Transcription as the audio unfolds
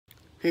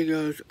Hey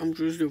guys, I'm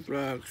Tristan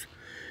Vlogs.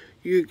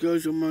 You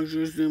guys are my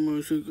Tristan,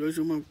 you guys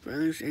are my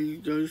friends, and you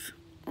guys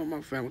are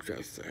my families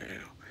out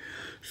there.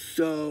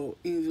 So,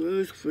 in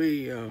this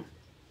video,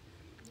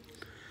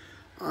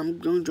 I'm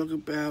going to talk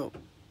about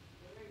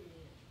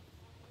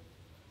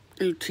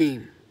a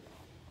team.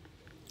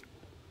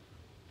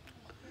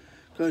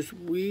 Because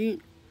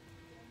we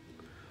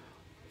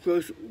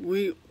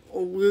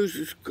always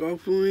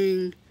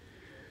discovering,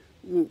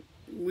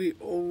 we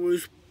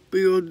always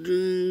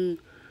building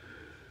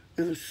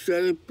and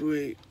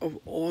celebrate of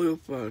all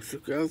of us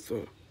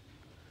together.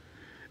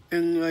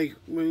 And like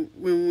when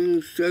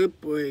we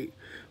celebrate,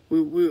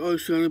 we are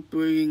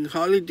celebrating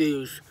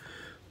holidays,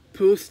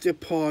 birthday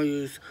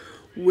parties,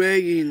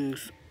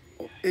 weddings,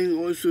 and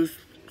also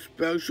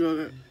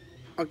special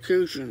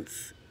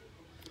occasions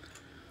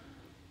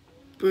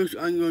based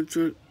on your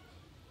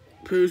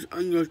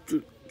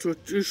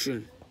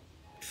tradition.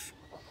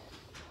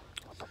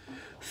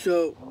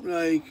 So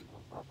like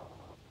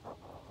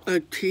a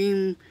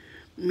team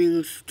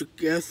means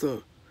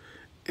together,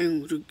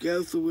 and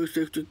together we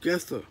stay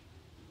together.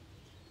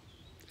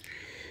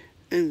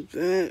 And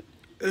that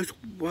is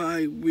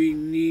why we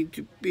need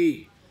to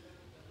be.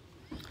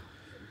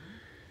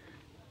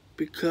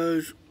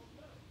 Because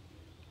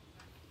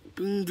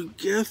being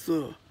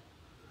together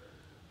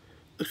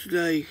is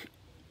like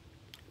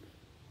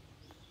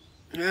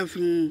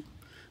having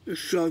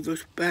each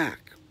other's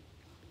back.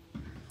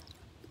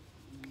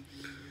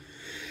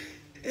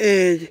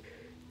 And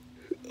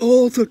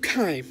all the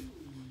time.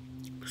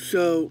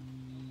 So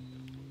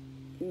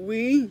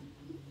we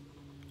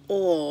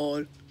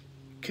all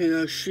can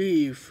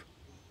achieve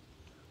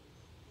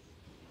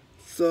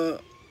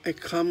the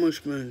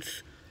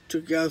accomplishments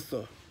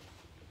together.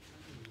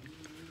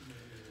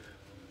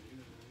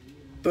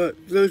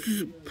 But this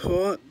is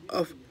part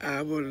of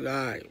our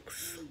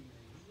lives.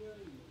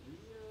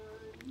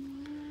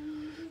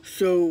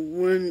 So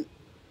when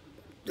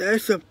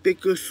that's the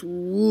biggest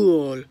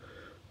rule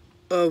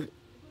of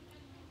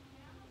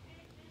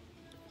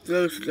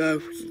those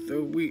lives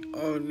that we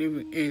are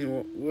living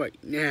in right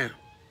now.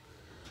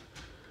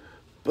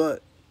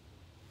 But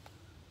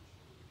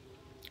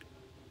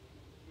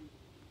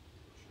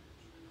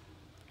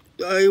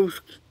I was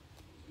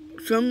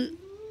some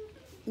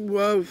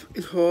rough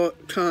and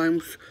hard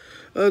times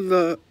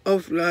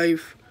of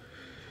life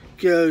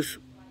gets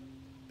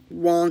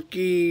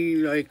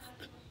wonky,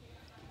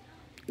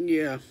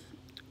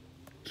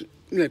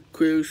 like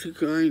crazy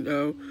kind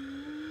of,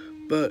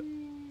 but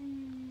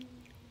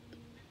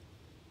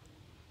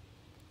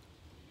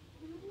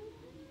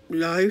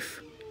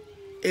life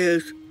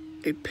is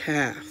a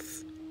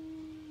path,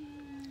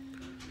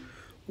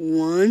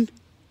 one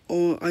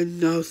or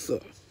another,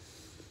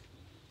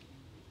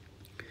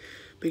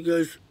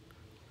 because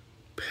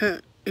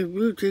if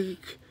you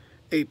take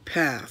a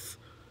path,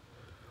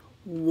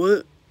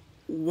 what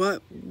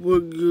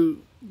would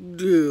you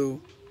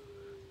do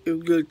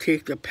if you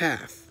take the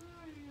path?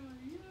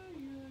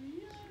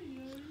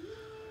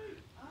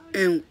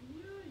 And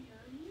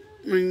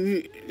when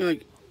you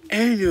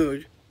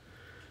entered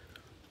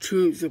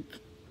to the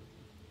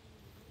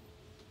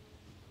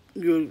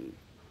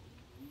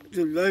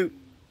life,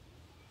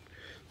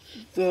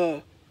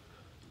 the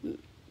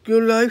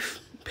good life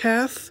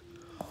path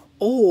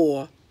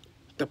or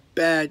the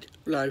bad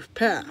life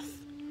path,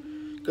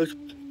 because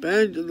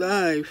bad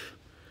life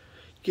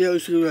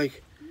gives you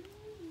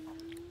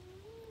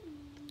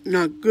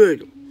not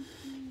good,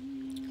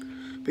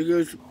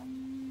 because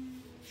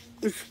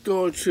it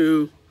starts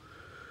to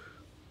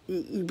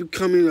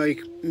becoming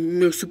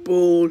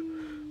miserable,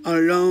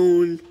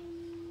 alone,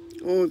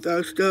 all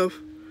that stuff,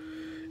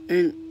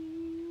 and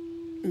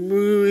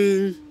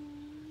moving,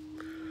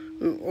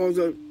 all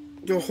the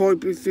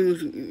horrible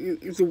things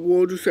in the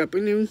world is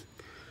happening.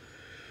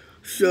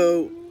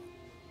 So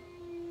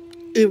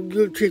if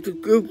you take the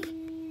good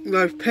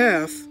life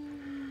path,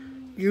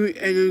 you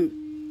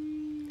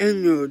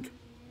entered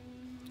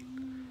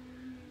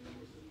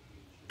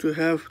to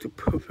have the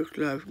perfect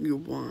life you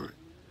want,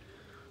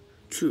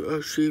 to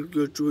achieve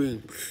your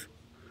dreams.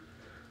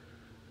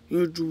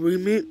 You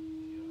dream it,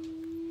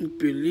 you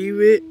believe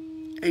it,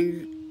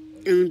 and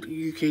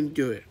you can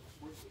do it.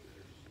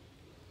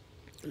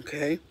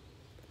 Okay?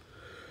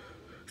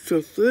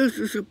 So this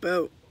is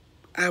about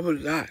our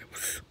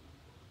lives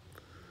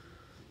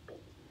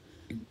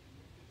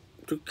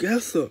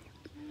together.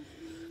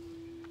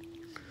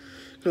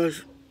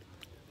 Because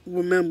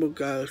remember,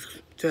 guys,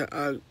 that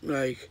I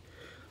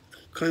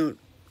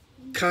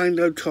kind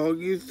of told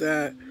you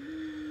that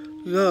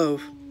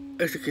love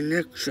is a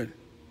connection.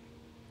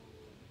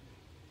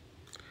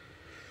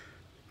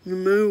 No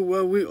matter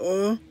where we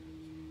all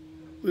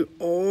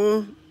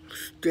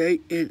stay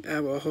in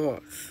our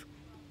hearts.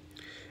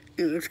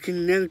 And it's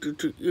connected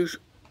to each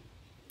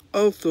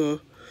other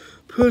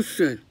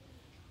person.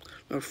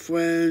 Our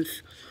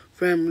friends,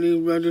 family,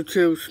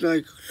 relatives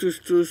like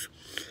sisters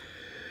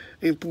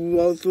and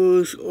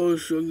brothers,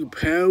 also your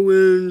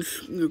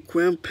parents, your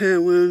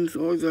grandparents,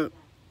 all that.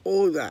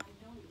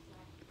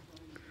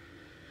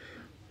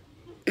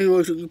 And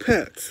also your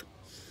pets.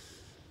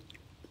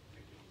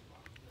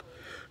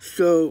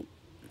 So,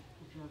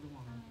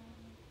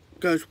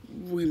 guys,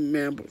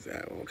 remember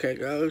that, okay,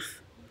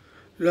 guys?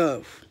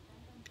 Love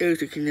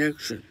is a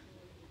connection.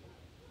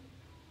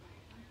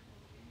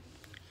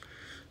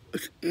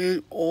 It's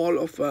in all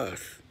of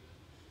us.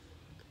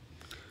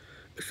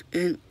 It's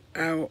in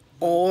our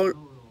all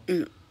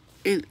in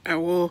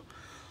our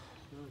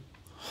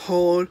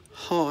whole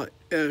heart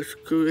is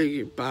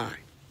created by.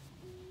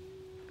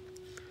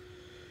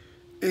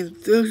 And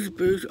this is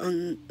based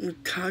on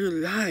entire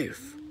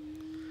life.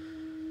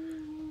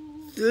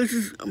 This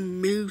is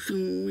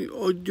amazing we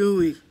are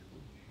doing.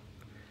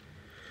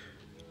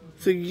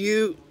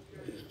 The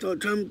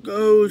time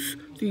goes,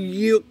 the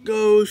year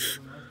goes,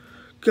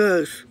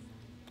 guys,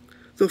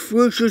 the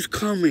future's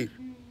coming.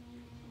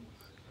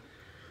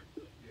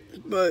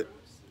 But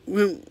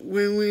when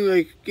we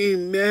like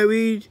getting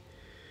married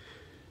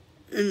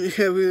and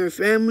having a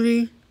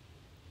family,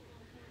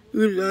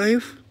 your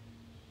life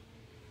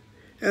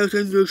as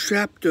a new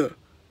chapter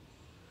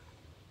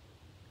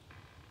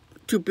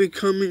to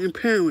becoming a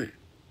parent.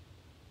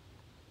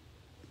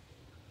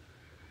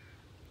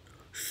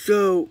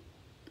 So,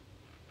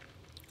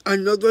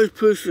 another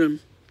person,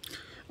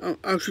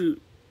 actually,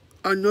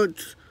 I'm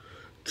not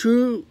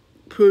two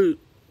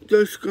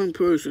distant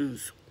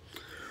persons.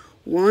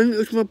 One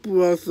is my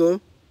brother,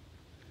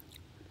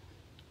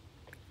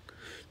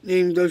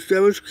 named the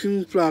Savage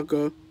King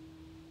Flocka.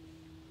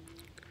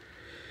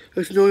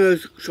 It's known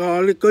as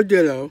Charlie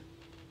Gordillo,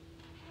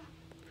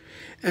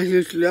 and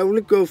his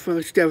lovely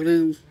girlfriend,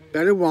 Stephanie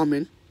Better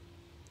Woman,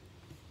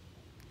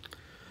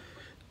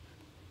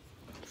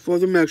 for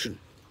the mention.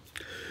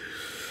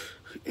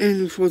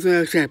 And for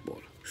the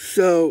example.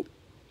 So,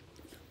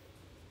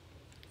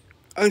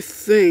 I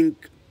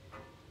think,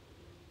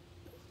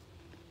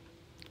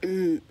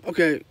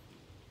 okay,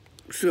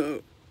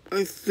 so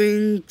I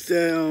think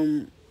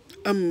that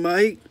I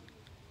might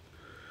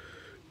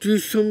do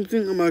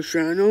something on my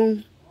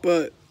channel,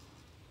 but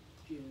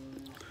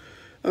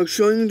I'm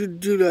trying to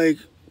do like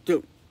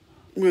the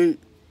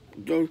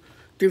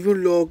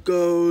different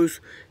logos,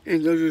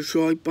 and there's a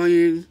short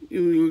button,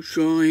 you're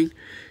showing,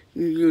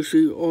 you'll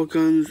see all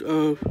kinds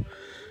of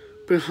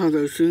behind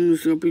the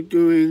scenes I'll be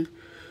doing,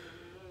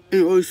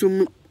 and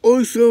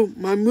also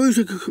my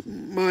music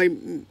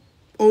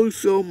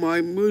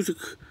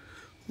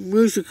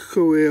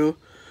career.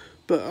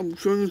 But I'm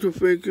trying to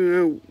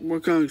figure out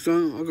what kind of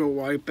song I'm gonna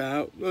wipe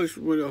out. That's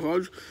really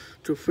hard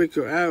to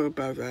figure out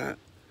about that.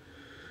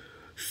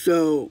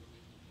 So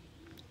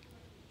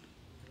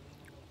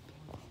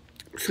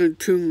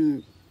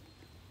tune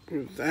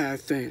with that, I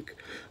think.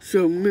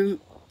 So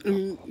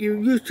you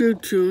use your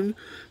tune.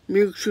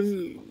 Make sure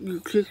you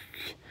click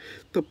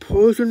the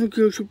pause on the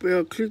YouTube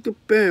bell, click the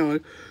bell,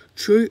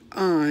 turn it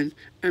on,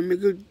 and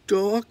make it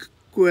dark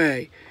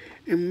gray,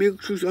 and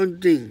make sure it's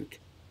undinged.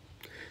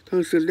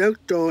 Then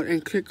select all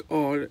and click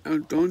all,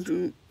 and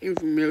don't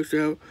inform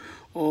yourself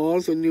all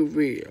the new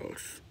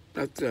videos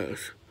like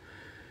this.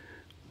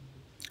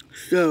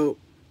 So,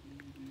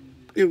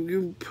 if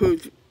you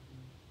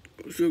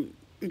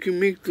you can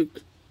make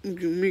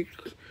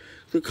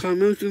the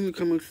comments in the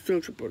comment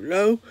section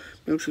below.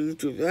 Make sure you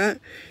do that.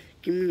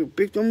 Give me the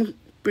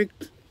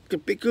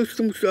biggest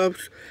thumbs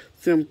ups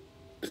from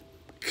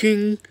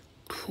King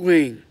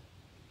Queen.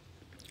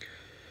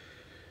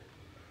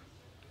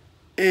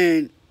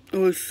 And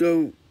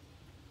also,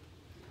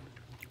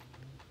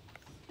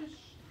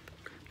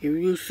 if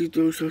you see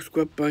the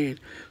subscribe button,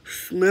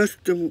 smash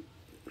the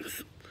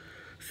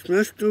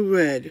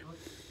red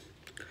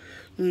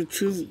and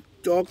choose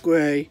dark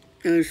gray,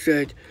 and it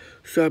said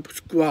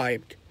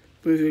subscribed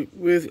with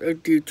a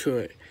D to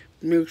it.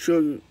 Make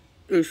sure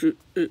it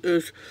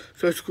is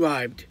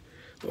subscribed,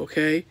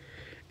 okay?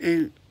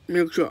 And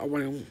make sure I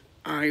wanna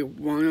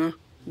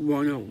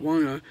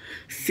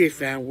see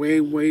that way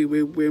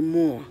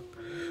more.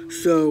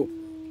 So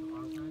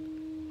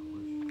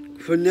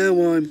from now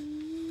on,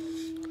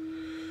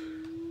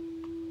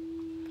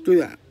 do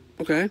that,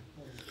 okay?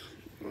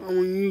 I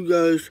want you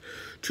guys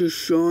to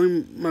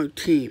join my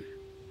team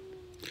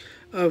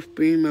of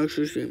being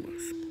master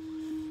streamers.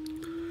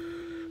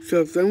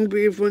 So that will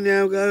be it for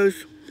now,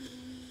 guys.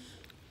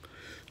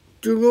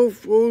 Do go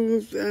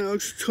forward that I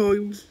just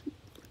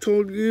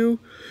told you.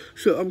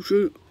 So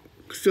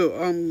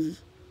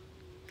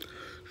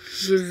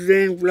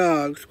Shazam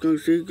Vlogs. Gonna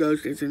see you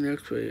guys in the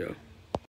next video.